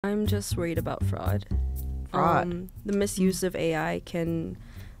I'm just worried about fraud. Fraud. The misuse of AI can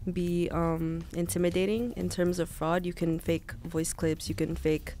be intimidating in terms of fraud. You can fake voice clips, you can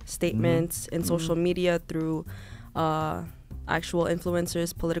fake statements in social media through uh, actual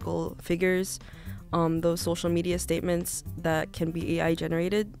influencers, political figures. Those social media statements that can be AI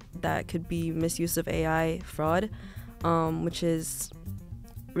generated, that could be misuse of AI fraud, which is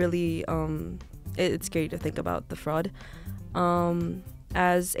really, it's scary to think about the fraud.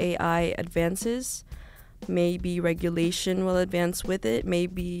 As AI advances, maybe regulation will advance with it.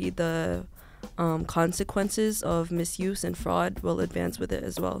 Maybe the consequences of misuse and fraud will advance with it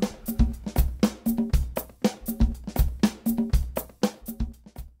as well.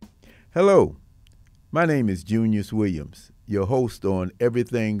 Hello, my name is Junius Williams, your host on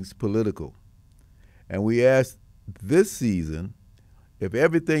Everything's Political. And we asked this season, if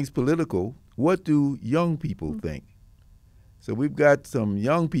everything's political, what do young people think? So we've got some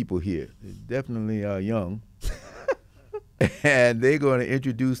young people here. They definitely are young. And they're going to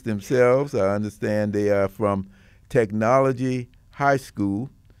introduce themselves. I understand they are from Technology High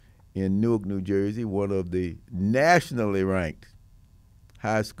School in Newark, New Jersey, one of the nationally ranked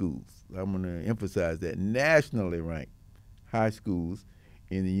high schools. I'm going to emphasize that, nationally ranked high schools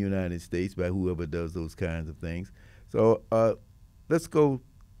in the United States by whoever does those kinds of things. So let's go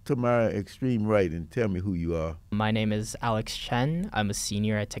to my extreme right and tell me who you are. My name is Alex Chen. I'm a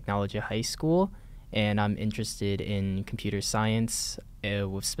senior at Technology High School, and I'm interested in computer science,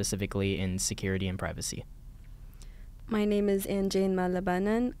 specifically in security and privacy. My name is Anjane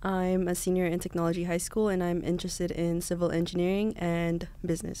Malabanan. I'm a senior in Technology High School, and I'm interested in civil engineering and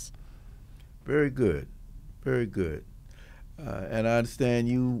business. Very good. Very good. And I understand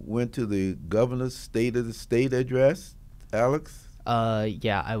you went to the governor's State of the State address, Alex?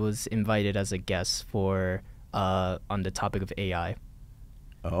 Yeah, I was invited as a guest for on the topic of AI.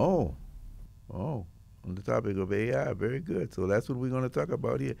 Oh, on the topic of AI. Very good. So that's what we're going to talk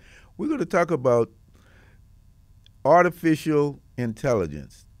about here. We're going to talk about artificial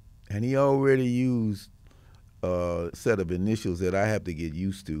intelligence. And he already used a set of initials that I have to get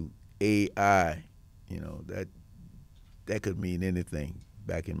used to, AI. You know, that could mean anything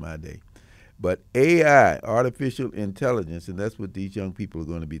back in my day. But AI, artificial intelligence, and that's what these young people are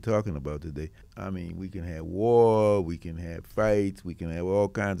going to be talking about today. I mean, we can have war, we can have fights, we can have all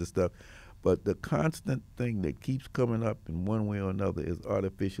kinds of stuff. But the constant thing that keeps coming up in one way or another is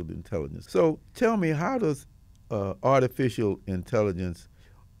artificial intelligence. So tell me, how does artificial intelligence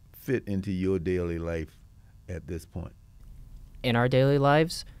fit into your daily life at this point? In our daily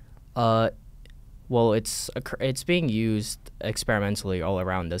lives, well, it's being used experimentally all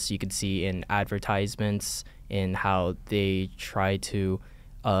around us. You can see in advertisements, in how they try to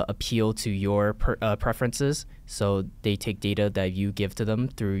appeal to your preferences. So they take data that you give to them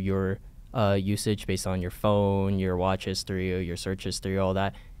through your usage based on your phone, your watch history, or your search history, all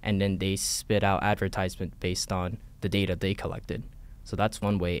that, and then they spit out advertisement based on the data they collected. So that's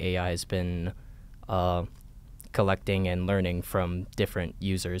one way AI has been collecting and learning from different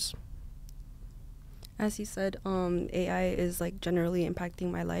users. As you said, AI is like generally impacting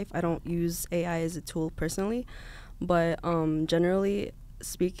my life. I don't use AI as a tool personally, but generally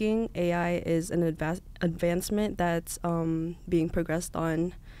speaking, AI is an advancement that's being progressed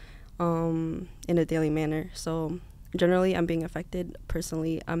on in a daily manner. So generally, I'm being affected.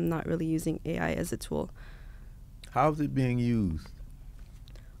 Personally, I'm not really using AI as a tool. How is it being used?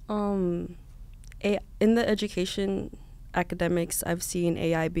 In the education academics, I've seen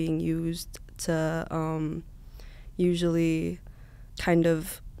AI being used to usually kind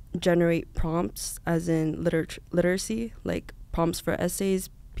of generate prompts, as in literacy, like prompts for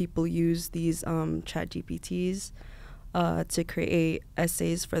essays. People use these chatGPTs to create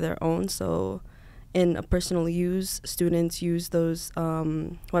essays for their own. So in a personal use, students use those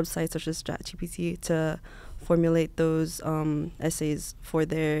websites such as ChatGPT to formulate those essays for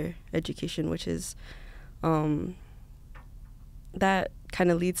their education, which is that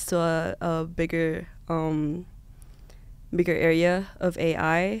kind of leads to a bigger area of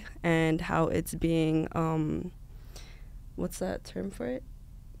AI and how it's being what's that term for it?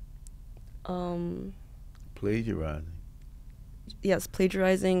 Plagiarizing. Yes,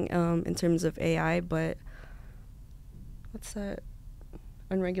 plagiarizing in terms of AI, but what's that?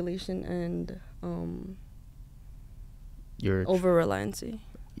 Unregulation and over-reliancy.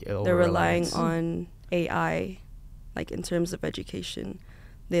 They're relying on AI, like in terms of education.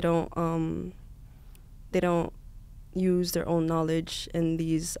 They don't use their own knowledge in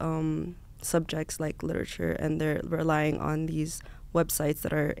these subjects like literature, and they're relying on these websites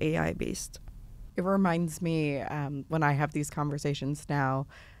that are AI based. It reminds me when I have these conversations now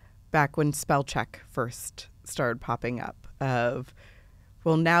back when spell check first started popping up of,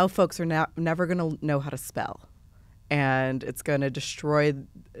 well, now folks are never going to know how to spell. And it's going to destroy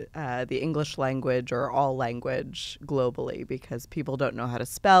the English language or all language globally because people don't know how to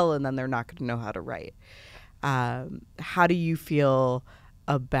spell and then they're not going to know how to write. How do you feel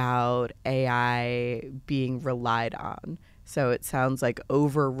about AI being relied on? So it sounds like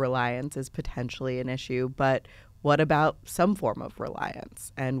over-reliance is potentially an issue, but what about some form of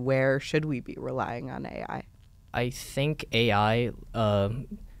reliance? And where should we be relying on AI? I think AI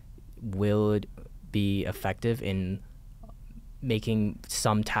will be effective in making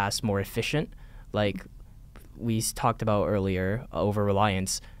some tasks more efficient. Like we talked about earlier,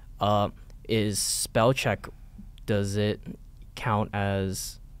 over-reliance. Is spell check, does it count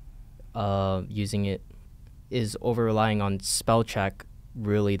as using it? Is over-relying on spell check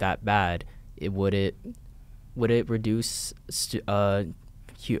really that bad? Would it reduce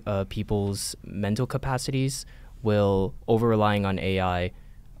people's mental capacities? Will over-relying on AI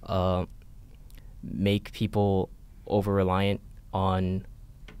make people over-reliant on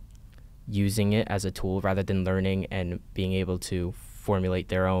using it as a tool rather than learning and being able to formulate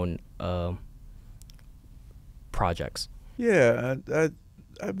their own projects? Yeah,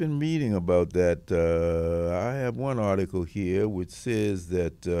 I've been reading about that. I have one article here which says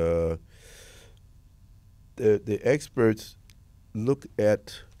that the experts look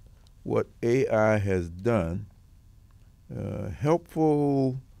at what AI has done.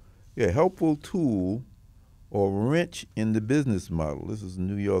 Helpful tool or wrench in the business model. This is a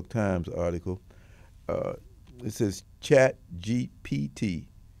New York Times article. It says ChatGPT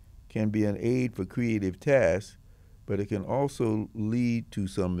can be an aid for creative tasks, but it can also lead to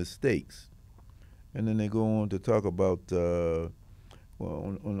some mistakes. And then they go on to talk about on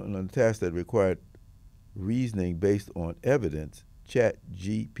a task that required reasoning based on evidence.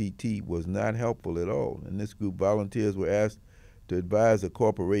 ChatGPT was not helpful at all. In this group, volunteers were asked to advise a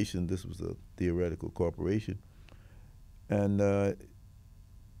corporation. This was a theoretical corporation. And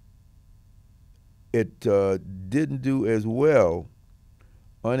it didn't do as well.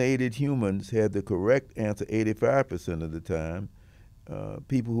 Unaided humans had the correct answer 85% of the time.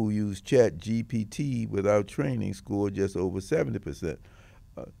 People who use ChatGPT without training scored just over 70%.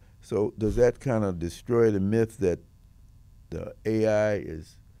 So does that kind of destroy the myth that the AI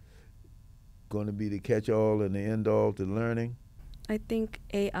is going to be the catch-all and the end-all to learning? I think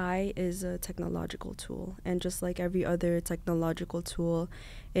AI is a technological tool, and just like every other technological tool,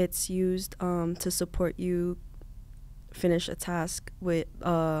 it's used to support you finish a task which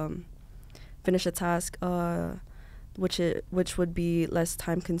would be less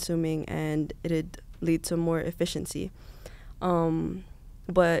time consuming, and it'd lead to more efficiency.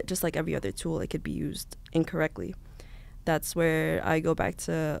 But just like every other tool, it could be used incorrectly. That's where I go back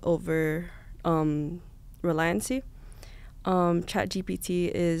to reliancy.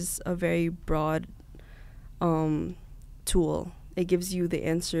 ChatGPT is a very broad tool. It gives you the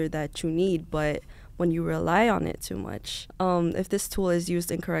answer that you need, but when you rely on it too much, if this tool is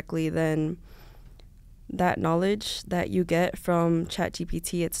used incorrectly, then that knowledge that you get from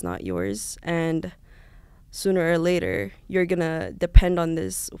ChatGPT, it's not yours, and sooner or later, you're gonna depend on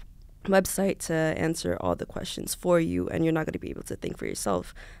this website to answer all the questions for you, and you're not gonna be able to think for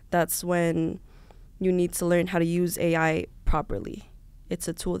yourself. That's when you need to learn how to use AI properly. It's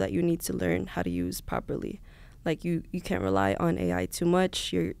a tool that you need to learn how to use properly. Like you can't rely on AI too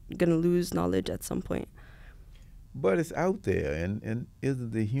much. You're gonna lose knowledge at some point. But it's out there, and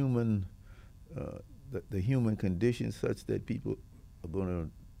isn't the human human condition such that people are going to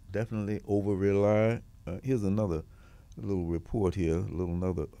definitely over rely? Here's another little report here,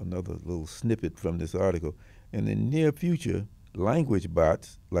 another little snippet from this article. In the near future, language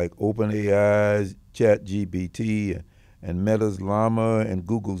bots like OpenAI's ChatGPT and Meta's Llama and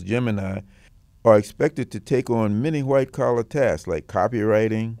Google's Gemini are expected to take on many white-collar tasks like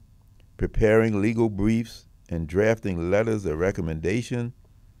copywriting, preparing legal briefs, and drafting letters of recommendation.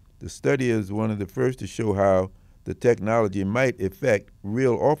 The study is one of the first to show how the technology might affect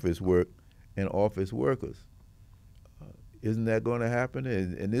real office work and office workers. Isn't that going to happen?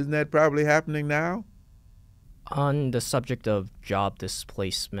 And isn't that probably happening now? On the subject of job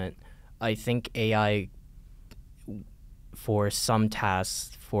displacement, I think AI, for some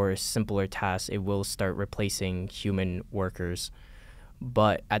tasks, for simpler tasks, it will start replacing human workers.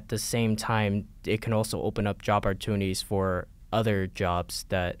 But at the same time, it can also open up job opportunities for other jobs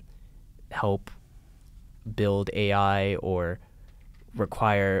that help build AI or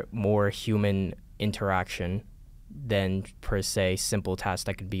require more human interaction than, per se, simple tasks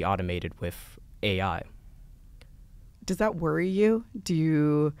that could be automated with AI. Does that worry you?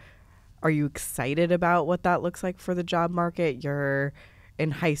 Are you excited about what that looks like for the job market? You're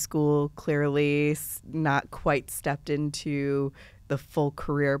in high school, clearly not quite stepped into the full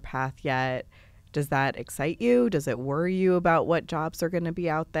career path yet. Does that excite you? Does it worry you about what jobs are going to be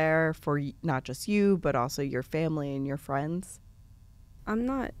out there for not just you, but also your family and your friends? I'm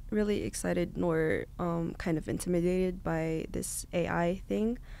not really excited nor kind of intimidated by this AI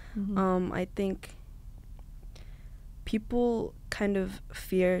thing. I think people kind of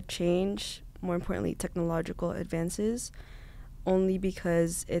fear change, more importantly, technological advances, only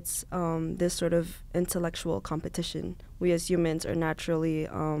because it's this sort of intellectual competition. We as humans are naturally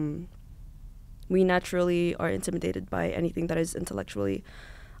are intimidated by anything that is intellectually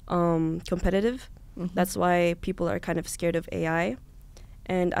competitive. That's why people are kind of scared of AI.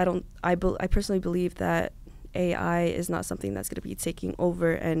 And I personally believe that AI is not something that's going to be taking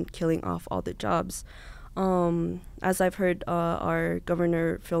over and killing off all the jobs. As I've heard our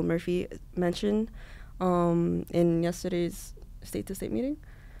Governor Phil Murphy mention in yesterday's state-to-state meeting.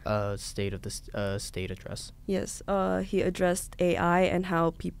 State address. Yes, he addressed AI and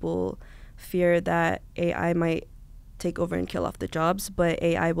how people fear that AI might take over and kill off the jobs, but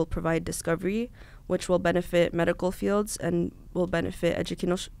AI will provide discovery, which will benefit medical fields and will benefit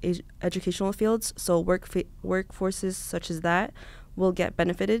educational fields. So workforces such as that will get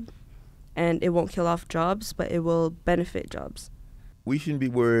benefited, and it won't kill off jobs, but it will benefit jobs. We shouldn't be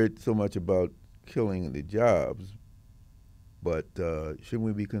worried so much about killing the jobs, but shouldn't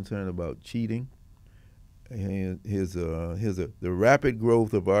we be concerned about cheating? And the rapid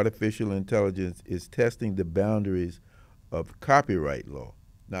growth of artificial intelligence is testing the boundaries of copyright law.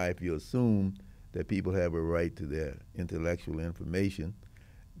 Now, if you assume that people have a right to their intellectual information,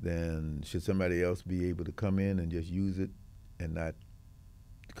 then should somebody else be able to come in and just use it and not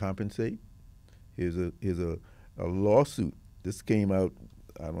compensate? Here's a lawsuit. This came out,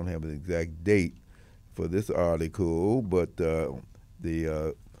 I don't have an exact date for this article, but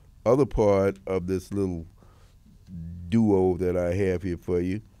the other part of this little duo that I have here for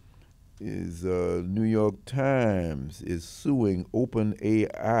you is New York Times is suing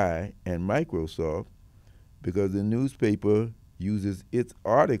OpenAI and Microsoft because the newspaper uses its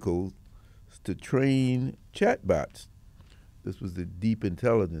articles to train chatbots. This was the deep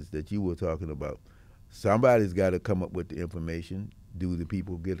intelligence that you were talking about. Somebody's got to come up with the information. Do the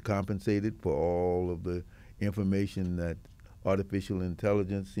people get compensated for all of the information that artificial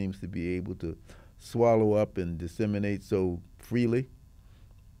intelligence seems to be able to swallow up and disseminate so freely?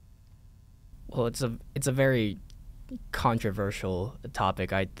 Well, it's a very controversial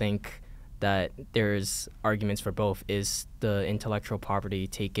topic. I think that there's arguments for both. Is the intellectual property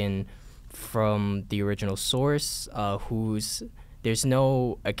taken from the original source? There's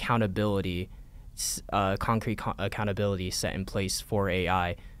no accountability, concrete accountability set in place for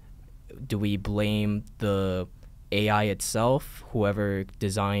AI. Do we blame the AI itself, whoever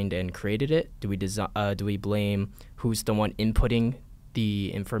designed and created it? Do we blame who's the one inputting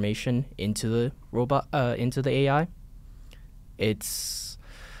the information into the robot, into the AI?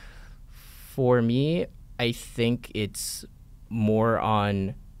 For me, I think it's more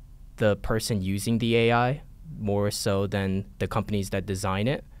on the person using the AI, more so than the companies that design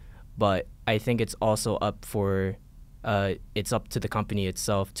it. But I think it's also up to the company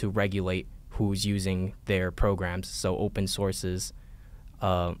itself to regulate who's using their programs, so open sources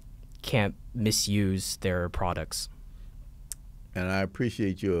can't misuse their products. And I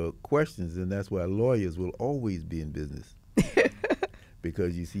appreciate your questions, and that's why lawyers will always be in business.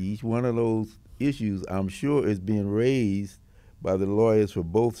 Because you see, each one of those issues, I'm sure, is being raised by the lawyers for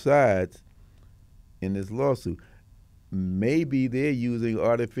both sides in this lawsuit. Maybe they're using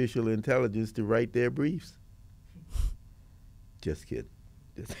artificial intelligence to write their briefs. Just kidding.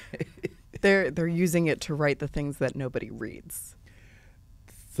 They're using it to write the things that nobody reads.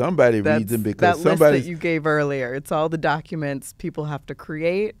 Somebody reads them because that list that you gave earlier. It's all the documents people have to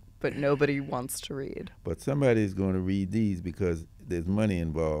create, but nobody wants to read. But somebody's going to read these because there's money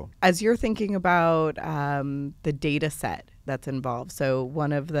involved. As you're thinking about the data set that's involved, so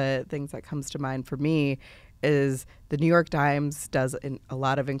one of the things that comes to mind for me is the New York Times does a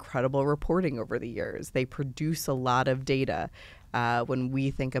lot of incredible reporting over the years. They produce a lot of data. When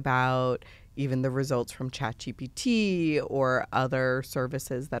we think about even the results from ChatGPT or other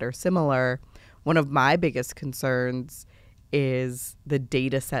services that are similar, one of my biggest concerns is the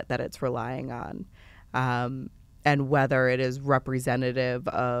data set that it's relying on, and whether it is representative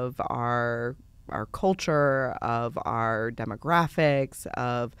of our culture, of our demographics,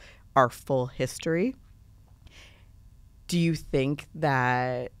 of our full history. Do you think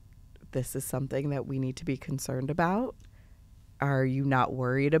that this is something that we need to be concerned about? Are you not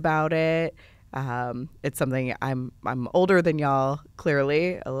worried about it? It's something I'm older than y'all,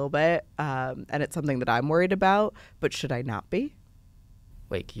 clearly, a little bit, and it's something that I'm worried about, but should I not be?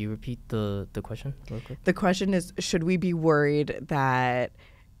 Wait, can you repeat the question real quick? The question is, should we be worried that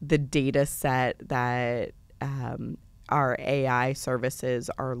the data set that our AI services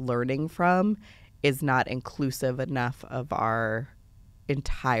are learning from is not inclusive enough of our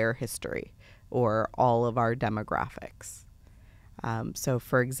entire history or all of our demographics? So,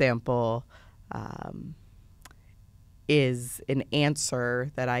 for example, is an answer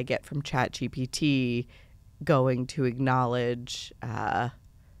that I get from ChatGPT going to acknowledge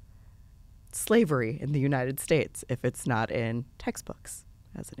slavery in the United States if it's not in textbooks,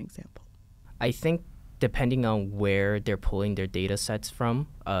 as an example? I think depending on where they're pulling their data sets from,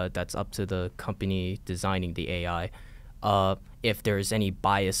 that's up to the company designing the AI. If there's any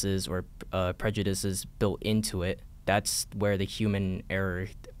biases or prejudices built into it, that's where the human error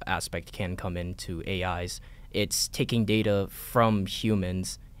aspect can come into AIs. It's taking data from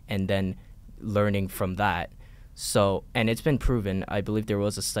humans and then learning from that. So, and it's been proven, I believe there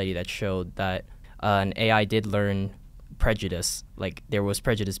was a study that showed that an AI did learn prejudice, like there was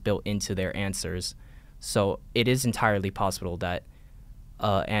prejudice built into their answers. So it is entirely possible that,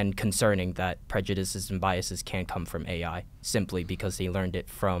 and concerning that prejudices and biases can come from AI simply because they learned it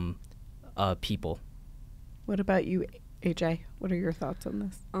from people. What about you, AJ? What are your thoughts on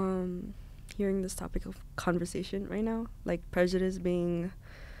this? Hearing this topic of conversation right now, like prejudice being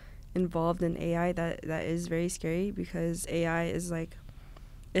involved in AI, that is very scary, because AI is like,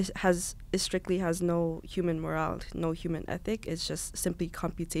 it strictly has no human morality, no human ethic. It's just simply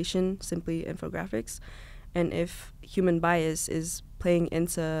computation, simply infographics. And if human bias is playing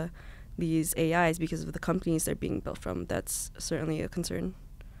into these AIs because of the companies they're being built from, that's certainly a concern.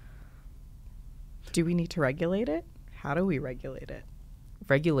 Do we need to regulate it? How do we regulate it?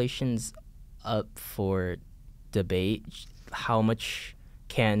 Regulation's up for debate. How much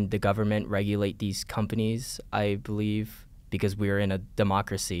can the government regulate these companies? I believe because we're in a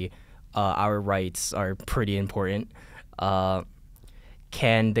democracy, our rights are pretty important.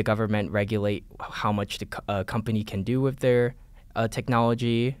 Can the government regulate how much the company can do with their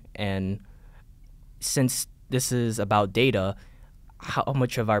technology? And since this is about data, how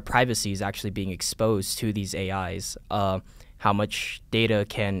much of our privacy is actually being exposed to these AIs? How much data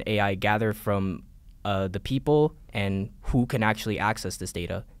can AI gather from the people, and who can actually access this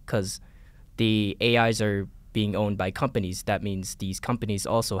data? Because the AIs are being owned by companies. That means these companies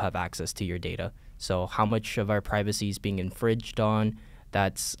also have access to your data. So how much of our privacy is being infringed on?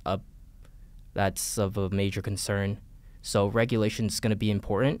 That's of a major concern. So regulation is going to be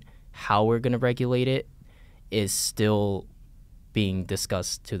important. How we're going to regulate it is still being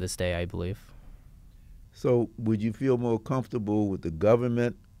discussed to this day, I believe. So would you feel more comfortable with the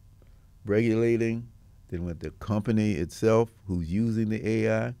government regulating than with the company itself who's using the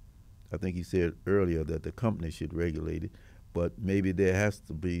AI? I think you said earlier that the company should regulate it, but maybe there has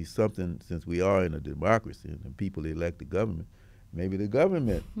to be something, since we are in a democracy and the people elect the government, maybe the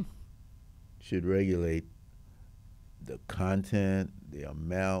government should regulate the content, the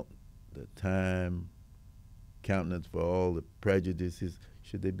amount, the time, countenance for all the prejudices.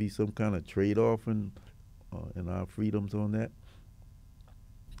 Should there be some kind of trade-off in our freedoms on that?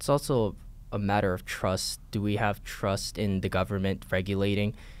 It's also a matter of trust. Do we have trust in the government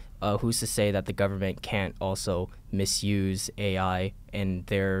regulating? Who's to say that the government can't also misuse AI in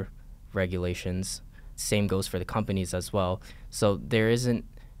their regulations? Same goes for the companies as well. So there isn't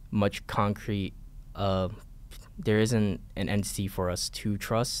much concrete, there isn't an entity for us to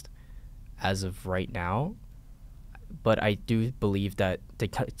trust as of right now. But I do believe that the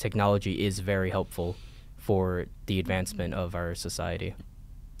technology is very helpful for the advancement of our society.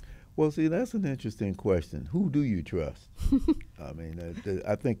 Well, see, that's an interesting question. Who do you trust? I mean,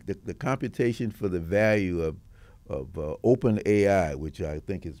 I think the computation for the value of open AI, which I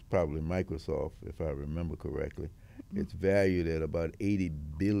think is probably Microsoft, if I remember correctly, it's valued at about $80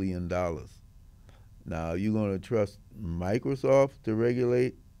 billion. Now, are you going to trust Microsoft to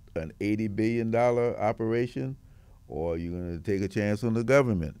regulate an $80 billion operation, or are you going to take a chance on the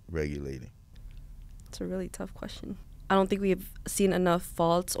government regulating? It's a really tough question. I don't think we've seen enough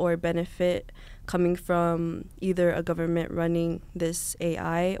faults or benefit coming from either a government running this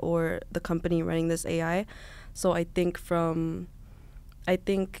AI or the company running this AI. So I think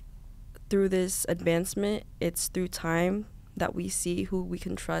through this advancement, it's through time that we see who we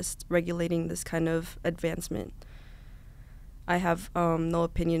can trust regulating this kind of advancement. I have no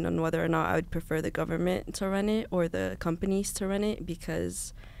opinion on whether or not I would prefer the government to run it or the companies to run it,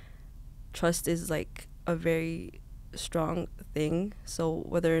 because trust is like a very strong thing. So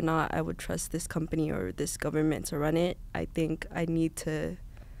whether or not I would trust this company or this government to run it, I think I need to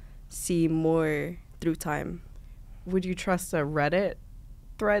see more through time. Would you trust a Reddit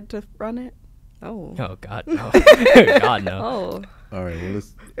thread to run it? Oh. Oh God, no. God, no. Oh. All right, well,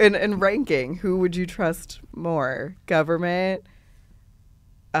 let's. In ranking, who would you trust more? Government?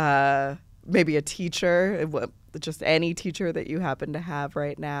 Maybe a teacher? Just any teacher that you happen to have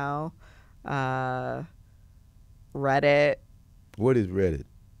right now? Reddit? What is Reddit?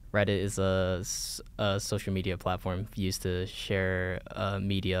 Reddit is a social media platform used to share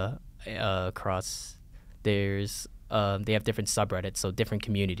media across. They have different subreddits, so different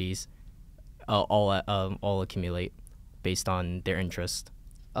communities all accumulate based on their interest.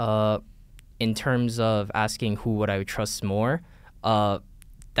 In terms of asking who would I trust more,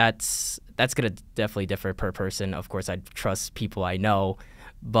 that's gonna definitely differ per person. Of course, I'd trust people I know,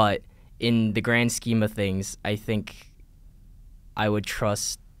 but in the grand scheme of things, I think I would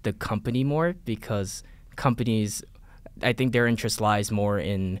trust the company more, because companies, I think their interest lies more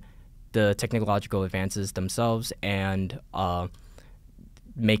in the technological advances themselves and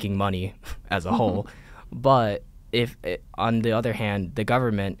making money as a whole. But on the other hand, the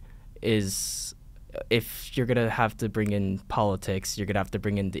government is, if you're going to have to bring in politics, you're going to have to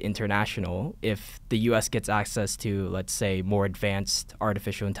bring in the international. If the U.S. gets access to, let's say, more advanced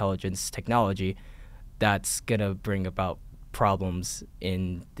artificial intelligence technology, that's going to bring about problems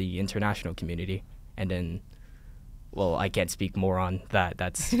in the international community. And then, well, I can't speak more on that.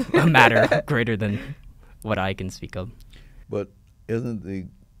 That's a matter greater than what I can speak of. But isn't the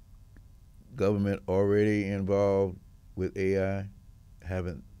government already involved with AI,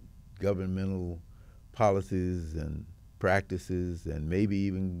 having governmental policies and practices and maybe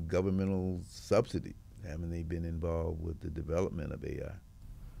even governmental subsidy? Haven't they been involved with the development of AI?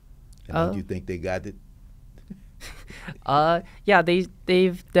 And don't you think they got it? Yeah,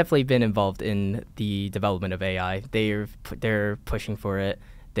 they've definitely been involved in the development of AI. They're pushing for it.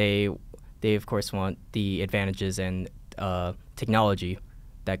 They of course want the advantages and technology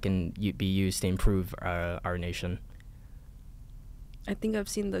that can be used to improve our nation. I think I've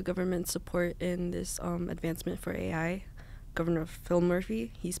seen the government support in this advancement for AI. Governor Phil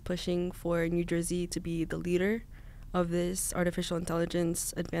Murphy, he's pushing for New Jersey to be the leader of this artificial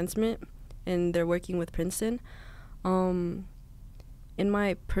intelligence advancement, and they're working with Princeton. In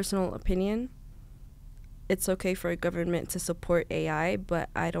my personal opinion, it's okay for a government to support AI, but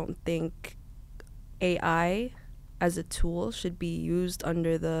I don't think AI as a tool should be used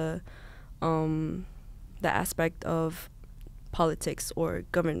under the aspect of politics or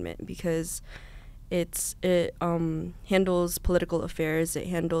government, because it handles political affairs, it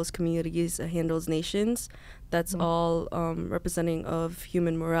handles communities, it handles nations. That's all representing of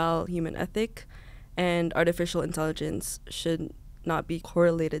human morale, human ethic, and artificial intelligence should not be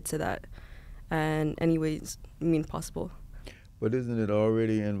correlated to that in any ways possible. But isn't it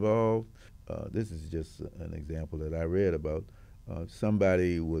already involved? This is just an example that I read about.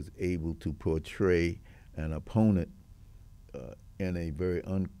 Somebody was able to portray an opponent in a very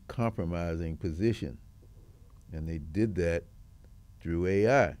uncompromising position, and they did that through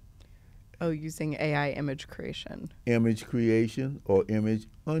AI. Oh, using AI image creation. Image creation or image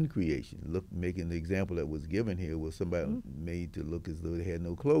uncreation. Look, making the example that was given here was somebody made to look as though they had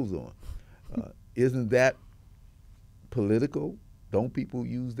no clothes on. Isn't that political? Don't people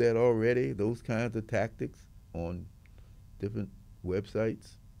use that already, those kinds of tactics on different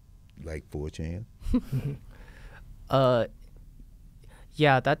websites like 4chan?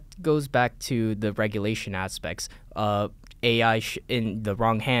 Yeah, that goes back to the regulation aspects. AI in the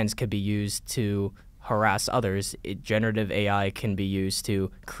wrong hands could be used to harass others. Generative AI can be used to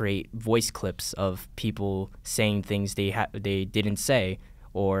create voice clips of people saying things they didn't say,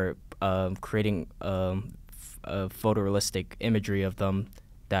 or creating a photorealistic imagery of them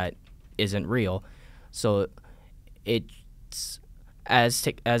that isn't real. So it's as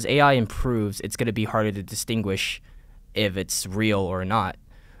AI improves, it's going to be harder to distinguish if it's real or not.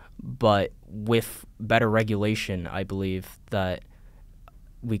 But with better regulation, I believe that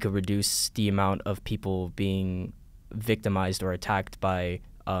we could reduce the amount of people being victimized or attacked by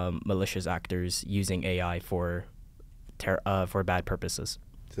malicious actors using AI for bad purposes.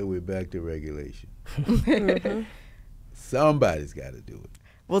 So we're back to regulation. Mm-hmm. Somebody's got to do it.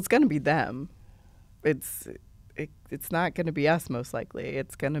 Well, it's going to be them. It's not going to be us, most likely.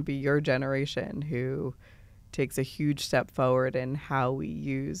 It's going to be your generation who takes a huge step forward in how we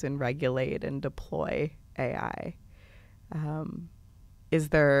use and regulate and deploy AI. Is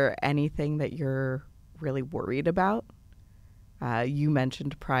there anything that you're really worried about? You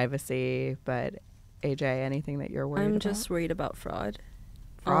mentioned privacy, but AJ, anything that you're worried about? I'm just worried about fraud.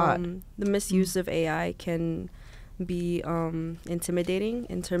 Fraud. The misuse of AI can be intimidating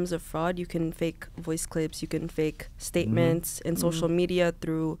in terms of fraud. You can fake voice clips, you can fake statements in social media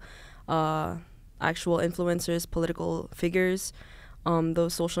through actual influencers, political figures.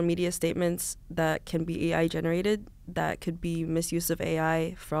 Those social media statements that can be AI generated, that could be misuse of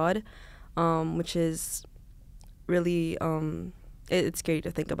AI fraud, which is really, it's scary to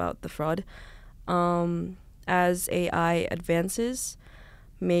think about the fraud. As AI advances,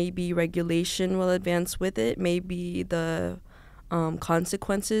 maybe regulation will advance with it. Maybe the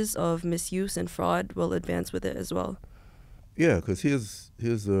consequences of misuse and fraud will advance with it as well. Yeah, because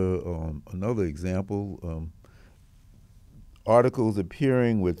here's another example. Articles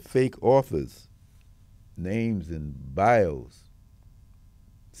appearing with fake authors, names and bios,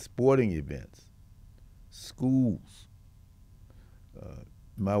 sporting events, schools.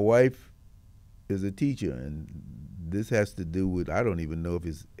 My wife is a teacher, and this has to do with, I don't even know if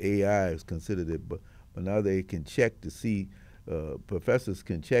it's AI is considered it, but now they can check to see, professors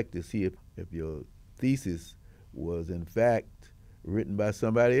can check to see if your thesis was in fact written by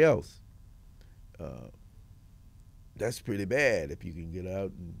somebody else. That's pretty bad if you can get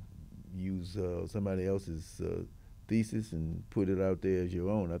out and use somebody else's thesis and put it out there as your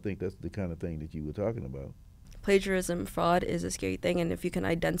own. I think that's the kind of thing that you were talking about. Plagiarism, fraud is a scary thing, and if you can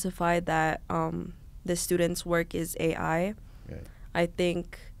identify that the student's work is AI, Right. I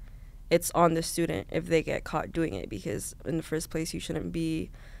think it's on the student if they get caught doing it, because in the first place you shouldn't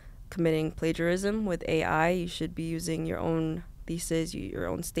be committing plagiarism with AI. You should be using your own thesis, your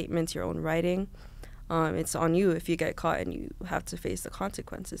own statements, your own writing. It's on you if you get caught, and you have to face the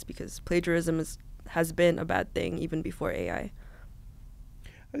consequences, because plagiarism has been a bad thing even before AI.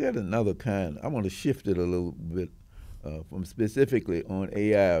 I got another kind. I want to shift it a little bit from specifically on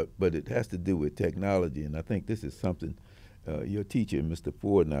AI, but it has to do with technology. And I think this is something your teacher, Mr.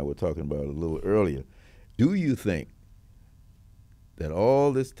 Ford, and I were talking about a little earlier. Do you think that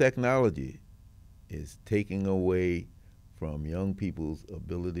all this technology is taking away from young people's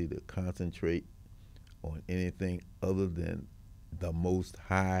ability to concentrate on anything other than the most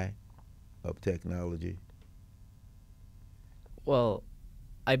high of technology? Well,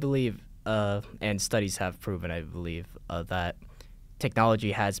 I believe, and studies have proven, I believe, that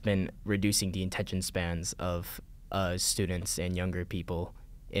technology has been reducing the attention spans of students and younger people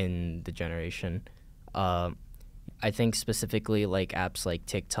in the generation. I think specifically like apps like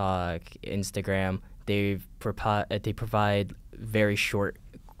TikTok, Instagram, they provide very short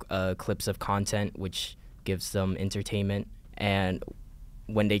clips of content, which gives them entertainment. And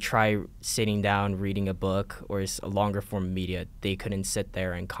when they try sitting down, reading a book or a longer form media, they couldn't sit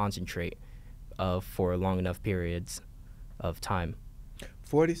there and concentrate for long enough periods of time.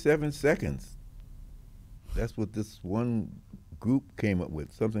 47 seconds. That's what this one group came up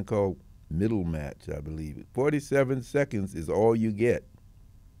with, something called middle match, I believe. 47 seconds is all you get.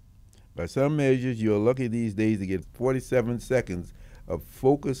 By some measures, you're lucky these days to get 47 seconds of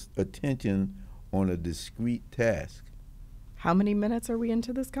focused attention on a discrete task. How many minutes are we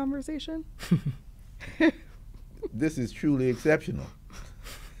into this conversation? This is truly exceptional.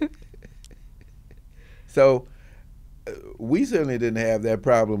 So we certainly didn't have that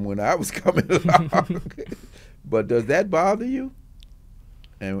problem when I was coming along. But does that bother you?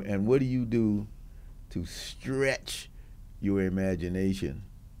 And what do you do to stretch your imagination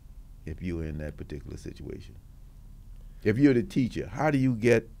if you're in that particular situation? If you're the teacher, how do you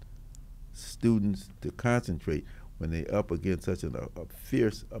get students to concentrate when they're up against such a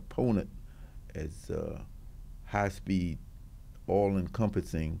fierce opponent as high-speed,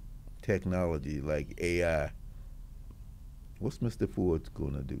 all-encompassing technology like AI? What's Mr. Ford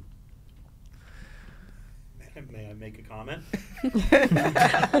going to do? May I make a comment?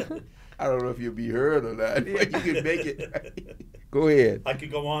 I don't know if you'll be heard or not, but you can make it. Go ahead. I could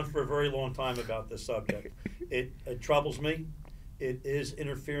go on for a very long time about this subject. It troubles me. It is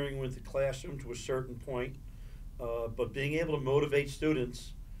interfering with the classroom to a certain point, but being able to motivate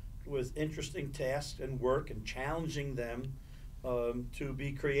students with interesting tasks and work and challenging them to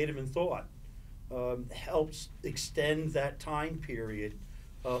be creative in thought helps extend that time period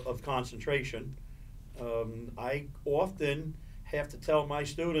of concentration. I often have to tell my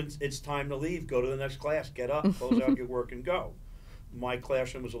students, it's time to leave, go to the next class, get up, close out your work and go. My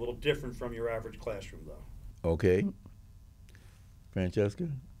classroom is a little different from your average classroom though. Okay. Francesca,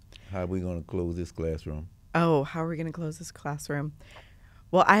 how are we going to close this classroom? Oh, how are we going to close this classroom?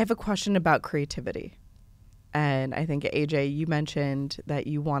 Well, I have a question about creativity. And I think, AJ, you mentioned that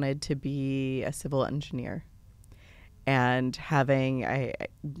you wanted to be a civil engineer. And having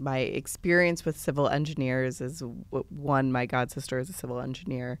my experience with civil engineers is one, my god sister is a civil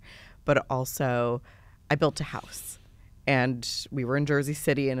engineer, but also I built a house, and we were in Jersey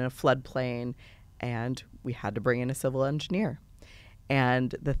City in a floodplain, and we had to bring in a civil engineer.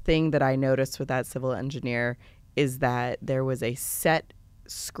 And the thing that I noticed with that civil engineer is that there was a set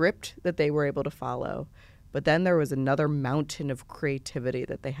script that they were able to follow, but then there was another mountain of creativity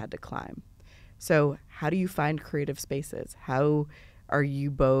that they had to climb. So how do you find creative spaces? How are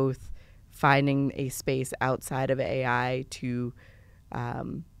you both finding a space outside of AI to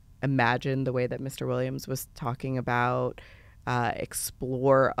imagine the way that Mr. Williams was talking about,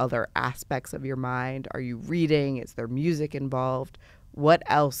 explore other aspects of your mind? Are you reading? Is there music involved? What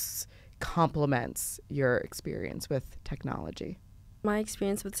else complements your experience with technology? My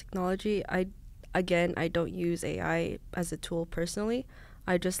experience with technology, I don't use AI as a tool personally.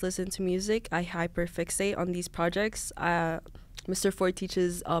 I just listen to music. I hyperfixate on these projects. Mr. Ford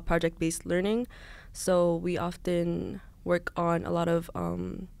teaches project-based learning, so we often work on a lot of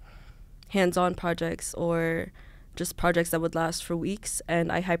hands-on projects or just projects that would last for weeks,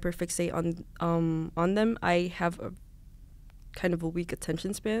 and I hyperfixate on them. I have a kind of a weak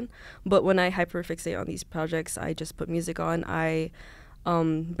attention span, but when I hyperfixate on these projects, I just put music on. I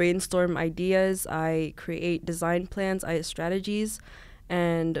brainstorm ideas. I create design plans. I have strategies.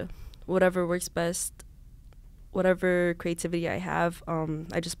 And whatever works best, whatever creativity I have,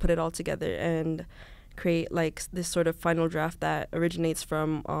 I just put it all together and create like this sort of final draft that originates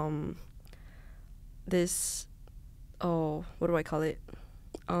from this, what do I call it?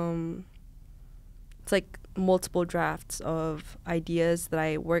 It's like multiple drafts of ideas that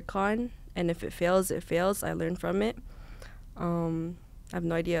I work on, and if it fails, it fails. I learn from it. I have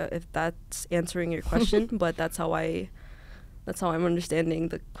no idea if that's answering your question, but that's how I'm understanding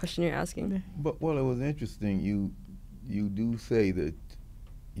the question you're asking. But well, it was interesting. You do say that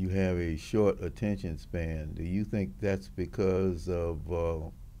you have a short attention span. Do you think that's because of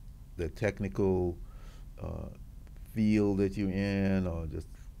the technical field that you're in, or just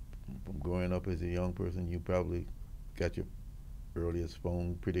from growing up as a young person, you probably got your earliest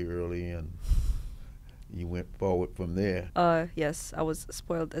phone pretty early and you went forward from there? Yes, I was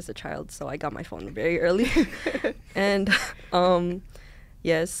spoiled as a child, so I got my phone very early. And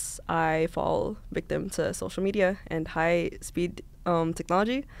yes, I fall victim to social media and high-speed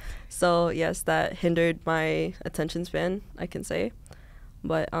technology. So yes, that hindered my attention span, I can say.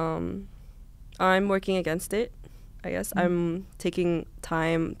 But I'm working against it, I guess. I'm taking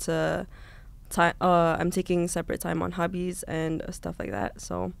I'm taking separate time on hobbies and stuff like that.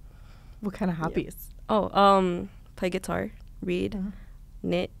 So What kind of hobbies? Play guitar, read,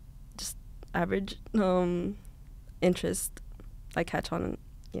 knit, just average interest. I catch on,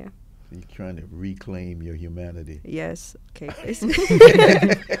 yeah. So you're trying to reclaim your humanity. Yes. Okay.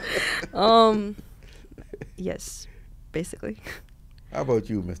 Yes, basically. How about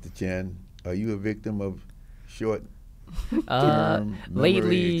you, Mr. Chen? Are you a victim of short Lately,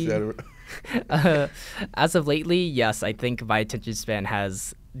 memory, etc.? As of lately, yes, I think my attention span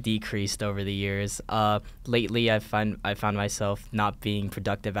has decreased over the years. Lately, I found myself not being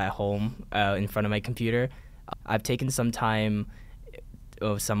productive at home in front of my computer. I've taken some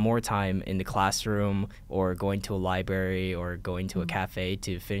more time in the classroom or going to a library or going to a cafe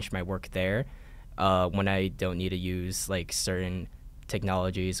to finish my work there when I don't need to use like certain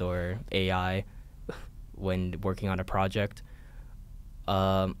technologies or AI when working on a project.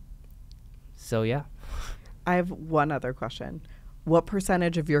 So yeah. I have one other question. What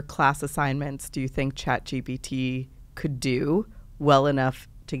percentage of your class assignments do you think ChatGPT could do well enough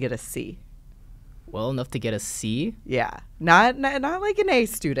to get a C? Well enough to get a C? Yeah. Not like an A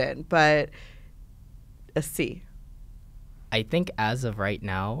student, but a C. I think as of right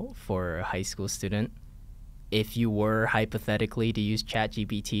now, for a high school student, if you were hypothetically to use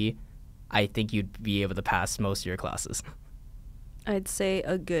ChatGPT, I think you'd be able to pass most of your classes. I'd say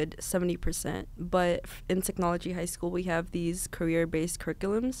a good 70%. But in technology high school, we have these career-based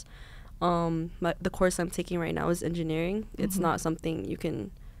curriculums. The course I'm taking right now is engineering. It's not something you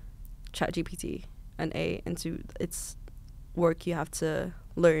can ChatGPT an A into. It's work you have to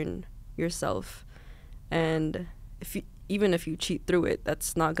learn yourself. And even if you cheat through it,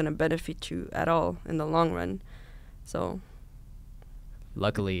 that's not going to benefit you at all in the long run. So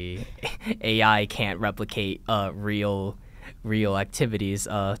luckily, AI can't replicate real activities.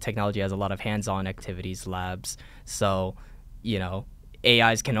 Technology has a lot of hands-on activities, labs. So,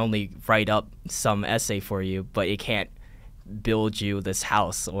 AIs can only write up some essay for you, but it can't build you this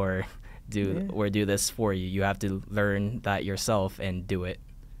house or do this for you. You have to learn that yourself and do it.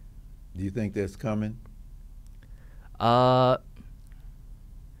 Do you think that's coming? I'm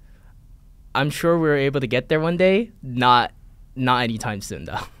sure we're able to get there one day. Not anytime soon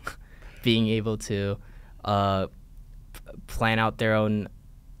though. Being able to plan out their own,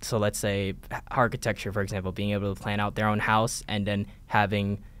 so let's say architecture, for example, being able to plan out their own house and then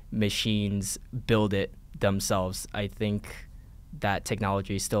having machines build it themselves. I think that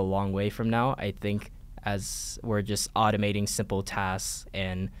technology is still a long way from now. I think as we're just automating simple tasks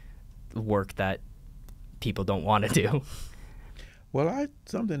and work that people don't want to do. Well,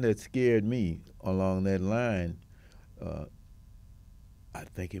 something that scared me along that line, I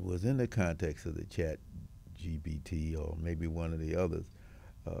think it was in the context of the chat GPT or maybe one of the others,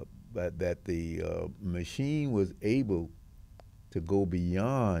 but that the machine was able to go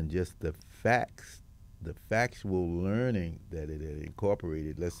beyond just the facts, the factual learning that it had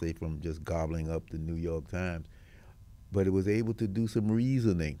incorporated, let's say from just gobbling up the New York Times, but it was able to do some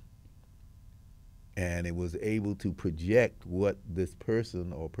reasoning. And it was able to project what this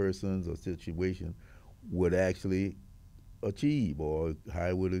person or persons or situation would actually achieve or how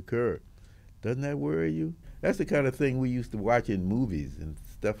it would occur. Doesn't that worry you? That's the kind of thing we used to watch in movies and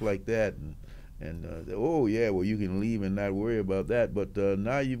stuff like that. And oh, yeah, well, you can leave and not worry about that. But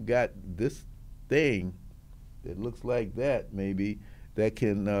now you've got this thing that looks like that, maybe, that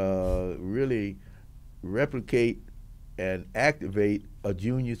can really replicate and activate a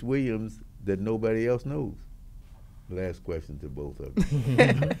Junius Williams that nobody else knows. Last question to both of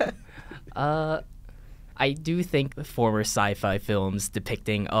you. I do think the former sci-fi films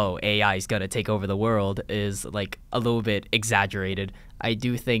depicting, AI is going to take over the world is like a little bit exaggerated. I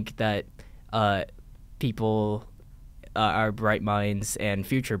do think that people, our bright minds and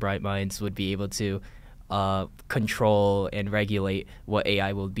future bright minds would be able to control and regulate what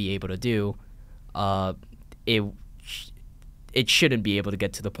AI will be able to do. It shouldn't be able to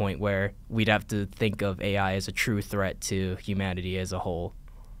get to the point where we'd have to think of AI as a true threat to humanity as a whole.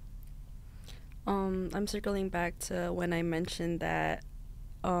 I'm circling back to when I mentioned that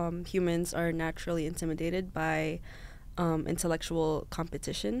humans are naturally intimidated by intellectual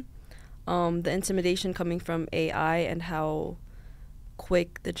competition. The intimidation coming from AI and how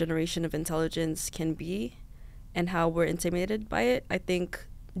quick the generation of intelligence can be and how we're intimidated by it. I think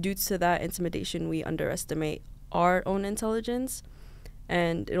due to that intimidation, we underestimate our own intelligence,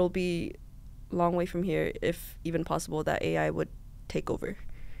 and it'll be a long way from here, if even possible, that AI would take over.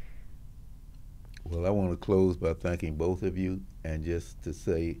 Well, I want to close by thanking both of you, and just to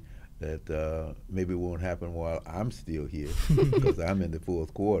say that maybe it won't happen while I'm still here because I'm in the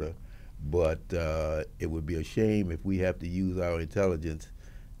fourth quarter, but it would be a shame if we have to use our intelligence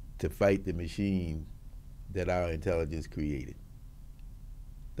to fight the machine that our intelligence created.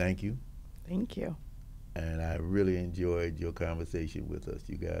 Thank you. Thank you. And I really enjoyed your conversation with us.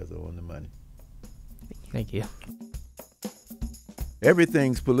 You guys are on the money. Thank you.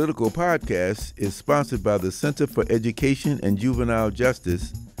 Everything's Political podcast is sponsored by the Center for Education and Juvenile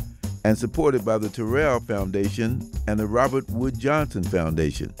Justice and supported by the Terrell Foundation and the Robert Wood Johnson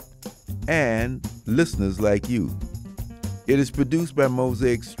Foundation and listeners like you. It is produced by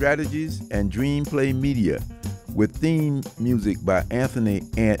Mosaic Strategies and Dream Play Media with theme music by Anthony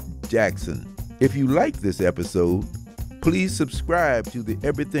Ant Jackson. If you like this episode, please subscribe to the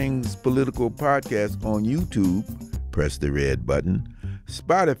Everything's Political podcast on YouTube, press the red button,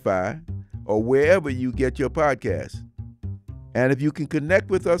 Spotify, or wherever you get your podcasts. And if you can connect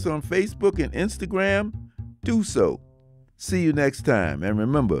with us on Facebook and Instagram, do so. See you next time. And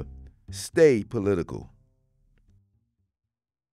remember, stay political.